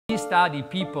this study,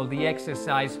 people, they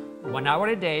exercise 1 hour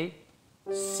a day,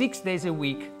 6 days a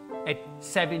week at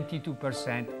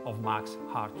 72% of max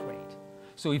heart rate.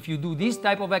 So if you do this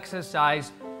type of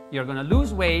exercise, you're going to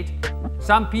lose weight.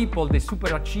 Some people, the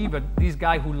super achiever, this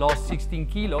guy who lost 16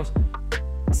 kilos,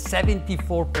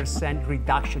 74%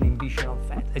 reduction in visceral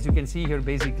fat. As you can see here,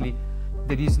 basically,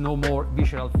 there is no more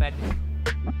visceral fat.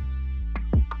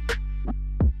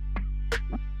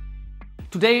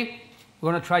 Today,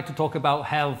 we're going to try to talk about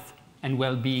health and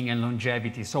well-being and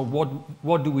longevity. So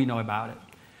what do we know about it?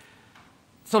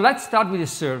 So let's start with a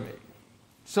survey.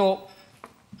 So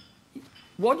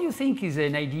what do you think is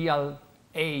an ideal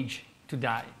age to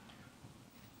die?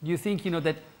 Do you think,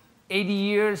 that 80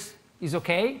 years is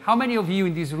okay? How many of you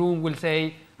in this room will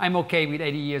say, I'm okay with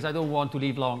 80 years, I don't want to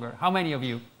live longer? How many of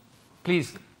you?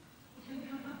 Please.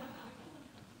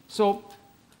 So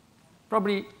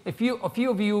probably a few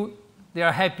of you, they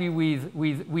are happy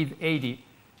with 80.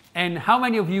 And how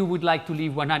many of you would like to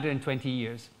live 120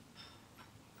 years?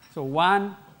 So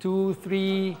 1, 2,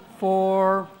 3,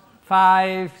 4,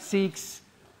 5, 6.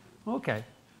 Okay.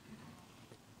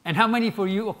 And how many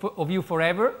of you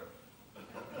forever?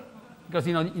 Because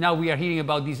now we are hearing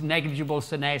about this negligible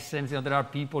senescence. There are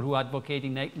people who are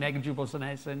advocating negligible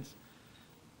senescence.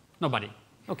 Nobody.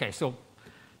 Okay, so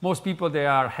most people, they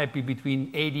are happy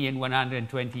between 80 and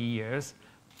 120 years.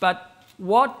 But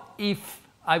what if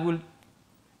I will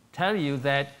tell you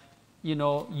that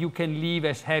you can live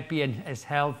as happy and as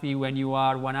healthy when you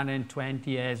are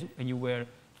 120 as when you were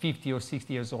 50 or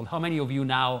 60 years old? How many of you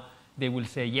now, they will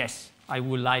say, yes, I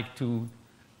would like to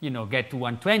get to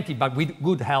 120, but with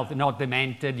good health, not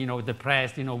demented,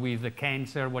 depressed, with the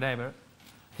cancer, whatever.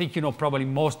 I think, probably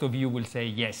most of you will say,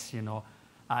 yes,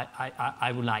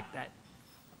 I would like that.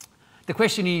 The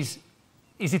question is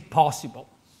it possible?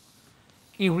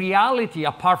 In reality,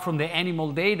 apart from the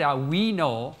animal data, we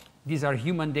know, these are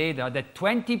human data, that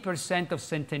 20% of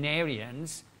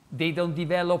centenarians, they don't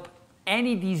develop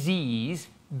any disease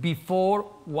before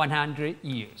 100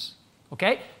 years.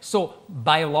 Okay? So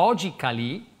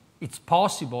biologically, it's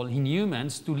possible in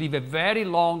humans to live a very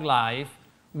long life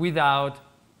without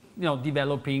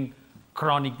developing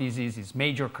chronic diseases,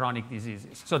 major chronic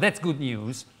diseases. So that's good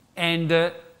news.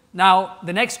 And now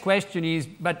the next question is,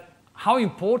 but how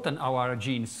important are our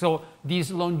genes? So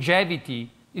this longevity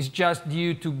is just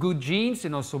due to good genes,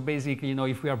 so basically,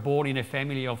 if we are born in a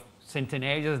family of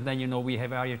centenarians, then, we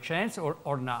have a higher chance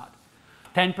or not.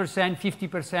 10%,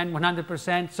 50%,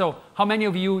 100%. So how many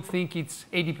of you think it's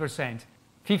 80%,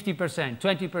 50%,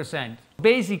 20%?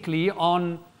 Basically,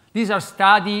 these are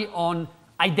studies on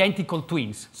identical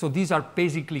twins. So these are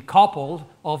basically couples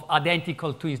of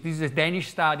identical twins. This is a Danish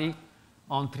study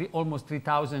on almost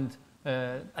 3,000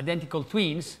 identical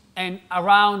twins, and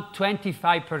around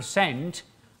 25%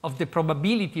 of the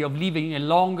probability of living a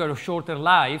longer or shorter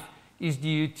life is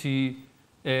due to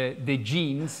the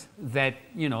genes that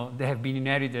they have been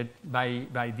inherited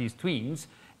by these twins.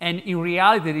 And in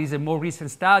reality, there is a more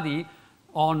recent study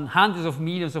on hundreds of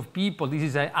millions of people. This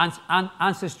is an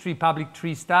ancestry public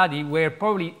tree study where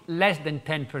probably less than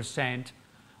 10%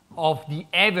 of the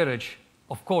average,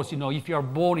 of course, if you are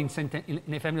born in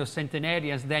a family of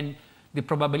centenarians, then the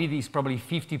probability is probably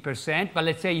 50%. But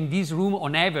let's say in this room,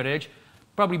 on average,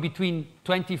 probably between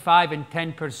 25 and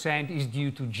 10% is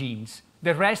due to genes.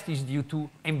 The rest is due to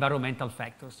environmental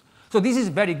factors. So this is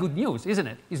very good news, isn't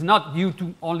it? It's not due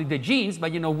to only the genes,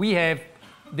 but we have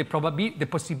the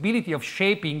possibility of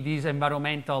shaping these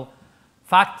environmental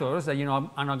factors that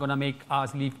are not going to make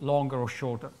us live longer or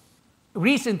shorter.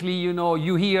 Recently,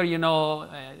 you hear,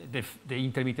 the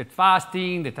intermittent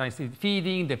fasting, the transient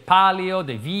feeding, the paleo,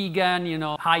 the vegan,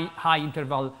 high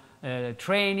interval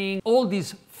training, all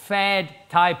these fad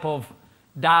type of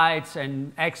diets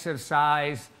and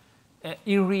exercise.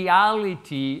 In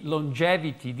reality,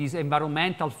 longevity, these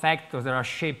environmental factors that are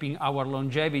shaping our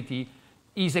longevity,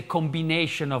 is a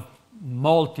combination of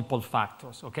multiple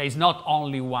factors. Okay, it's not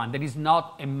only one. There is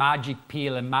not a magic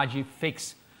pill, a magic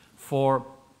fix for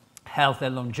health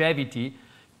and longevity.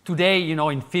 Today,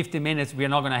 in 50 minutes, we are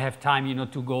not going to have time,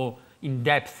 to go in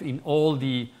depth in all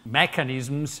the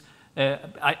mechanisms.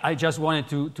 I just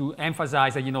wanted to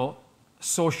emphasize that,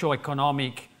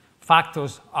 socioeconomic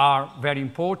factors are very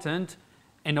important,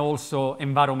 and also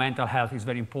environmental health is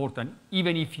very important.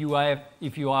 Even if you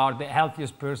are the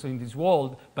healthiest person in this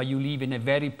world, but you live in a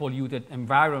very polluted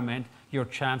environment, your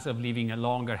chance of living a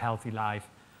longer, healthy life,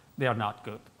 they are not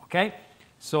good. Okay?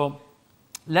 So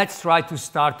let's try to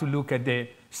start to look at the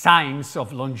science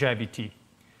of longevity.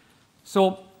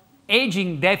 So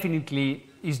aging definitely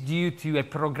is due to a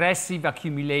progressive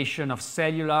accumulation of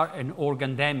cellular and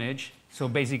organ damage So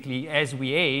basically, as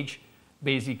we age,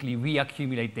 basically we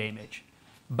accumulate damage.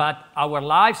 But our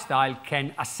lifestyle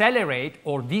can accelerate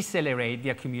or decelerate the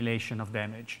accumulation of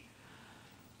damage.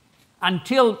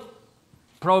 Until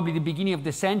probably the beginning of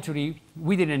the century,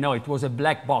 we didn't know. It was a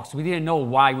black box. We didn't know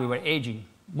why we were aging.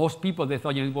 Most people, they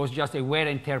thought it was just a wear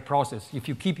and tear process. If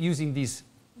you keep using this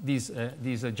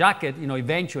jacket,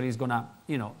 eventually it's going to,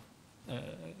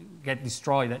 get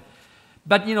destroyed.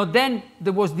 But, then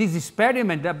there was this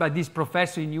experiment by this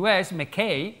professor in US,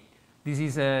 McKay. This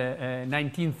is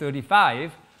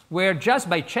 1935, where just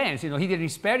by chance, he did an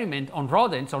experiment on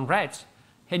rodents, on rats,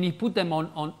 and he put them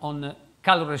on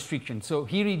calorie restriction. So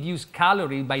he reduced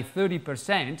calories by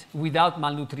 30% without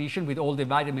malnutrition, with all the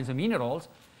vitamins and minerals.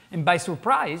 And by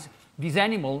surprise, this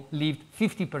animal lived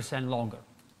 50% longer.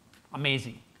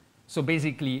 Amazing. So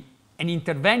basically, an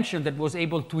intervention that was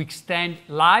able to extend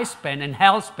lifespan and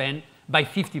health span by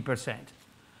 50%.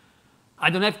 I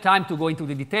don't have time to go into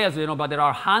the details, but there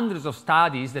are hundreds of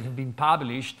studies that have been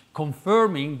published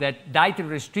confirming that dietary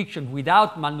restriction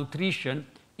without malnutrition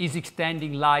is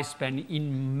extending lifespan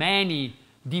in many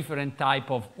different type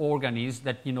of organisms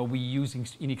that we use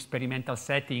in experimental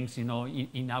settings,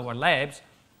 in our labs.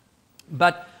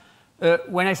 But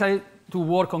when I started to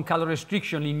work on calorie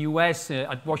restriction in US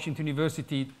at Washington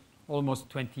University almost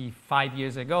 25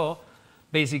 years ago,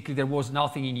 basically there was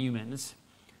nothing in humans.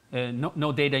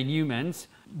 No data in humans.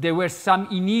 There were some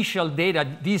initial data.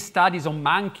 These studies on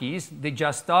monkeys, they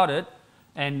just started.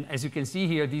 And as you can see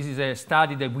here, this is a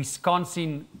study, the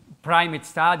Wisconsin primate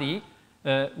study,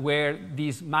 where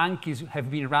these monkeys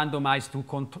have been randomized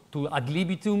to ad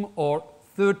libitum or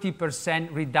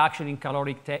 30% reduction in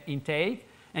caloric intake.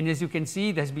 And as you can see,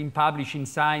 it has been published in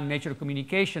Science, Nature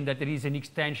Communication that there is an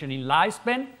extension in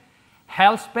lifespan,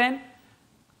 health span,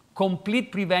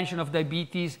 complete prevention of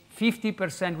diabetes,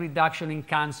 50% reduction in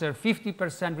cancer,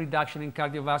 50% reduction in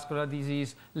cardiovascular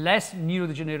disease, less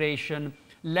neurodegeneration,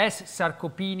 less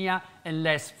sarcopenia, and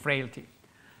less frailty.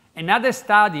 Another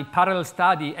study, parallel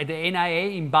study at the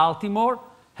NIA in Baltimore,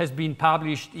 has been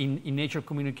published in Nature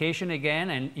Communication again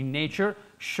and in Nature,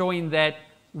 showing that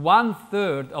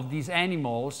 1/3 of these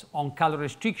animals on calorie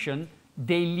restriction,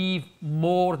 they live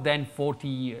more than 40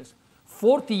 years.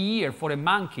 40 years for a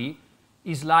monkey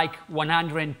is like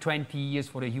 120 years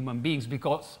for the human beings,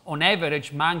 because on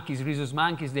average, monkeys, rhesus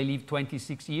monkeys, they live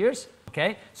 26 years,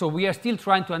 okay? So we are still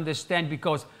trying to understand,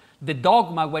 because the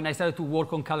dogma when I started to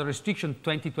work on calorie restriction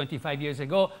 20, 25 years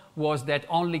ago was that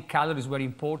only calories were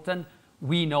important.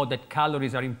 We know that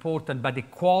calories are important, but the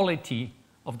quality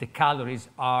of the calories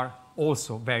are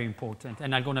also very important,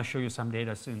 and I'm going to show you some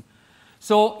data soon.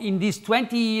 So in these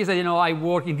 20 years that I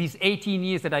work, in these 18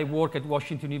 years that I work at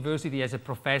Washington University as a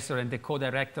professor and the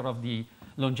co-director of the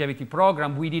longevity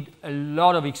program, we did a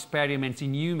lot of experiments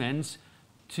in humans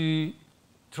to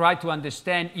try to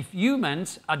understand if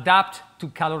humans adapt to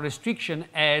calorie restriction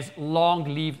as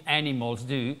long-lived animals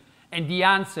do. And the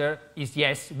answer is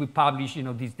yes. We publish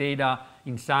this data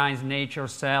in Science, Nature,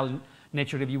 Cell,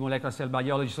 Nature Review Molecular Cell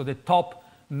Biology, so the top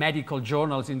medical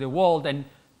journals in the world. And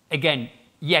again,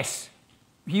 yes,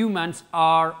 humans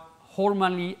are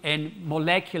hormonally and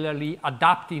molecularly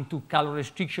adapting to calorie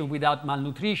restriction without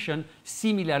malnutrition,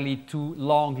 similarly to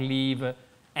long-lived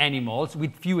animals,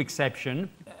 with few exceptions.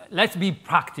 Let's be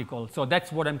practical. So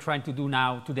that's what I'm trying to do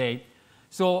now today.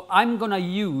 So I'm going to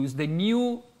use the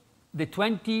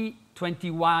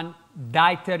 2021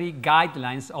 dietary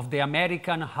guidelines of the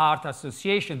American Heart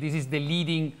Association. This is the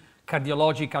leading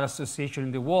cardiological association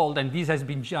in the world, and this has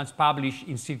been just published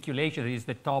in Circulation. It is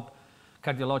the top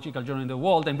cardiological journal in the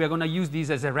world, and we're going to use this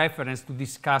as a reference to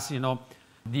discuss,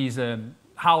 these,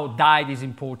 how diet is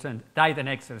important, diet and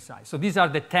exercise. So these are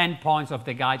the 10 points of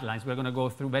the guidelines. We're going to go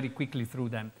through very quickly through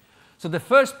them. So the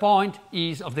first point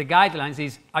of the guidelines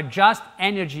is adjust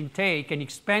energy intake and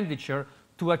expenditure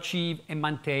to achieve and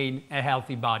maintain a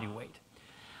healthy body weight.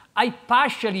 I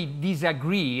partially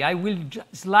disagree. I will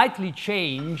slightly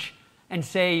change and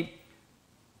say,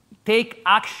 take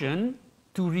action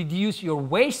to reduce your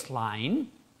waistline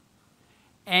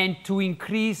and to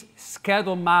increase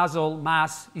skeletal muscle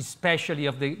mass, especially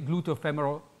of the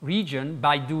glutofemoral region,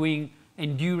 by doing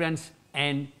endurance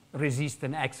and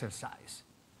resistance exercise.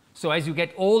 So as you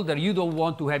get older, you don't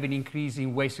want to have an increase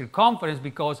in waist circumference,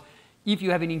 because if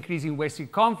you have an increase in waist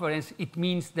circumference, it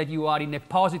means that you are in a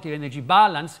positive energy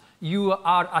balance. You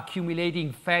are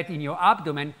accumulating fat in your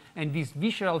abdomen, and this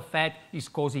visceral fat is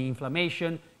causing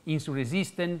inflammation, insulin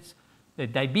resistance,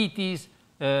 diabetes,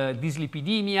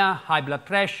 dyslipidemia, high blood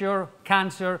pressure,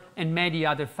 cancer, and many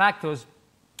other factors.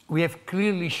 We have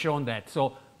clearly shown that.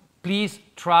 So please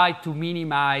try to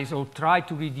minimize or try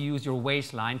to reduce your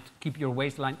waistline, to keep your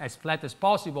waistline as flat as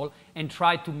possible, and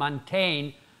try to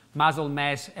maintain muscle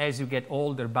mass as you get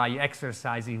older by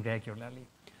exercising regularly.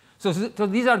 So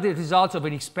these are the results of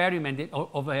an experiment,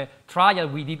 of a trial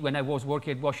we did when I was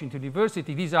working at Washington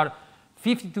University. These are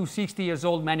 50 to 60 years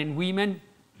old men and women,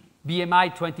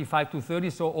 BMI 25 to 30,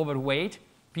 so overweight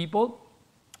people,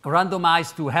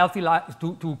 randomized to healthy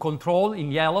to control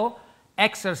in yellow,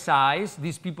 exercise.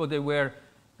 These people, they were,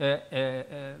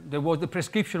 the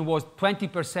prescription was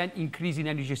 20% increase in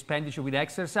energy expenditure with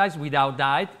exercise without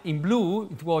diet. In blue,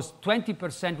 it was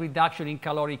 20% reduction in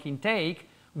caloric intake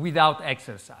without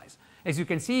exercise. As you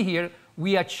can see here,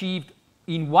 we achieved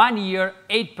in 1 year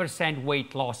 8%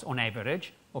 weight loss on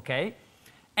average, okay?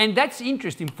 And that's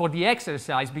interesting for the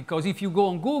exercise, because if you go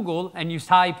on Google and you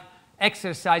type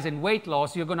exercise and weight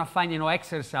loss, you're going to find,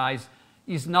 exercise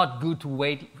is not good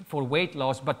for weight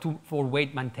loss, but for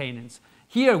weight maintenance.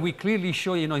 Here we clearly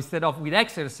show, instead of with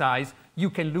exercise, you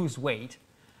can lose weight.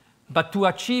 But to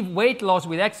achieve weight loss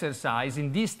with exercise,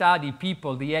 in this study,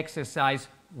 they exercise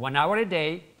 1 hour a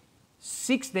day,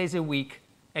 6 days a week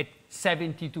at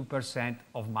 72%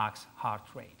 of max heart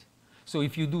rate. So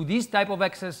if you do this type of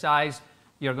exercise,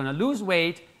 you're going to lose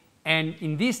weight. And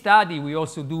in this study, we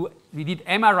did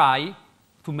MRI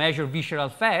to measure visceral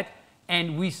fat,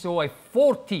 and we saw a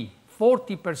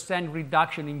 40%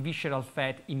 reduction in visceral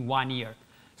fat in 1 year.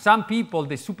 Some people,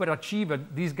 the superachiever,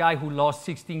 this guy who lost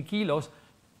 16 kilos,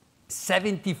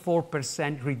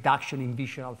 74% reduction in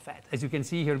visceral fat. As you can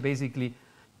see here, basically,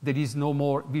 there is no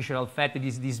more visceral fat. It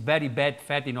is this very bad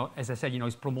fat, as I said,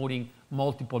 is promoting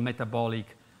multiple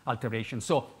metabolic alterations.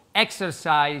 So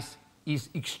exercise is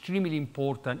extremely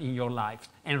important in your life.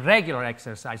 And regular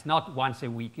exercise, not once a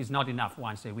week, is not enough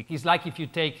once a week. It's like if you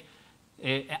take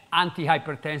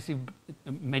antihypertensive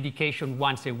medication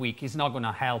once a week. It's not going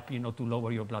to help, to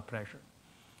lower your blood pressure.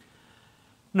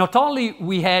 Not only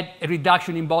we had a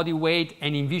reduction in body weight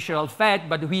and in visceral fat,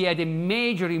 but we had a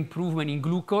major improvement in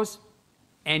glucose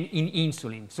and in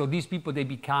insulin. So these people, they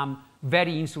become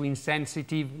very insulin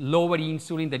sensitive, lower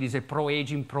insulin, that is a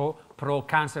pro-aging,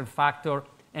 pro-cancer factor,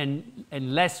 and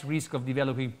less risk of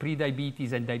developing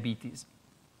prediabetes and diabetes.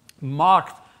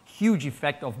 Marked huge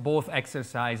effect of both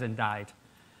exercise and diet.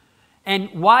 And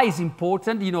why is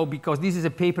important? Because this is a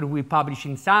paper we published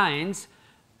in Science.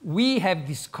 We have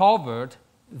discovered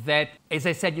that, as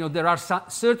I said, there are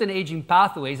certain aging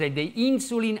pathways, and the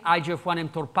insulin IGF-1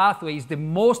 mTOR pathway is the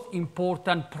most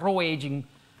important pro-aging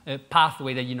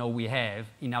pathway that we have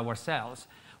in our cells.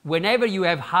 Whenever you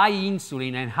have high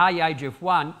insulin and high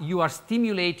IGF-1, you are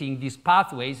stimulating these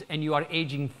pathways, and you are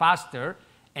aging faster,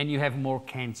 and you have more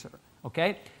cancer.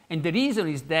 Okay? And the reason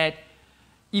is that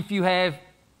if you have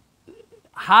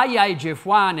high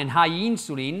IGF-1 and high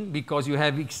insulin, because you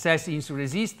have excess insulin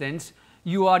resistance,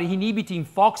 you are inhibiting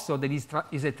FOXO, that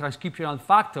is a transcriptional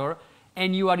factor,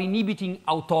 and you are inhibiting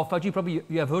autophagy. Probably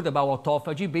you have heard about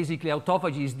autophagy. Basically,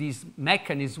 autophagy is this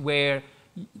mechanism where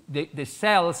the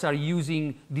cells are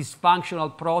using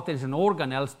dysfunctional proteins and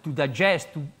organelles to digest,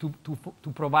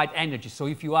 to provide energy. So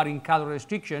if you are in calorie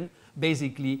restriction,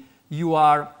 basically you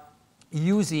are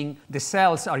using, the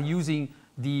cells are using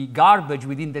the garbage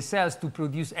within the cells to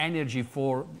produce energy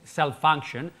for cell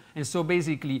function. And so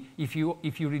basically, if you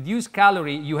reduce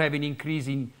calorie, you have an increase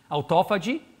in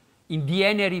autophagy, in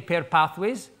DNA repair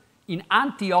pathways, in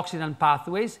antioxidant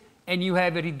pathways, and you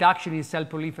have a reduction in cell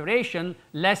proliferation,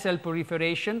 less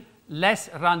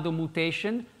random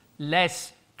mutation,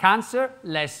 less cancer,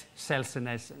 less cell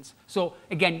senescence. So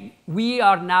again, we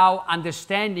are now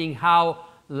understanding how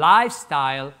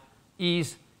lifestyle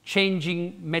is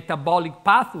changing metabolic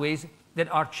pathways that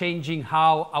are changing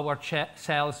how our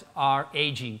cells are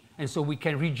aging. And so we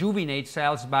can rejuvenate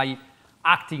cells by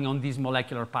acting on these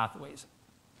molecular pathways.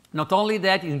 Not only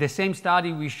that, in the same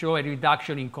study, we show a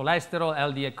reduction in cholesterol,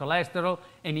 LDL cholesterol,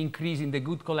 an increase in the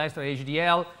good cholesterol,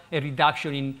 HDL, a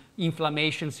reduction in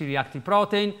inflammation, C-reactive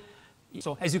protein.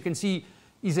 So as you can see,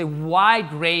 is a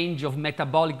wide range of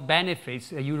metabolic benefits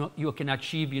that you can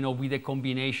achieve with a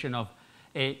combination of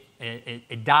a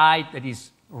diet that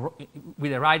is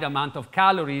with the right amount of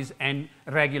calories and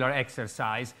regular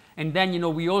exercise. And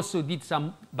then we also did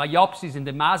some biopsies in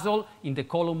the muzzle, in the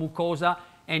colon mucosa,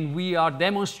 and we are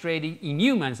demonstrating in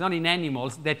humans, not in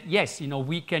animals, that yes,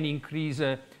 we can increase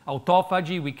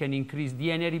autophagy, we can increase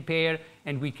DNA repair,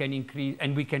 and we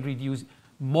can reduce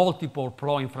multiple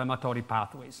pro-inflammatory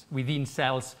pathways within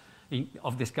cells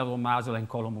of the skeletal muscle and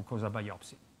colon mucosa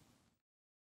biopsy.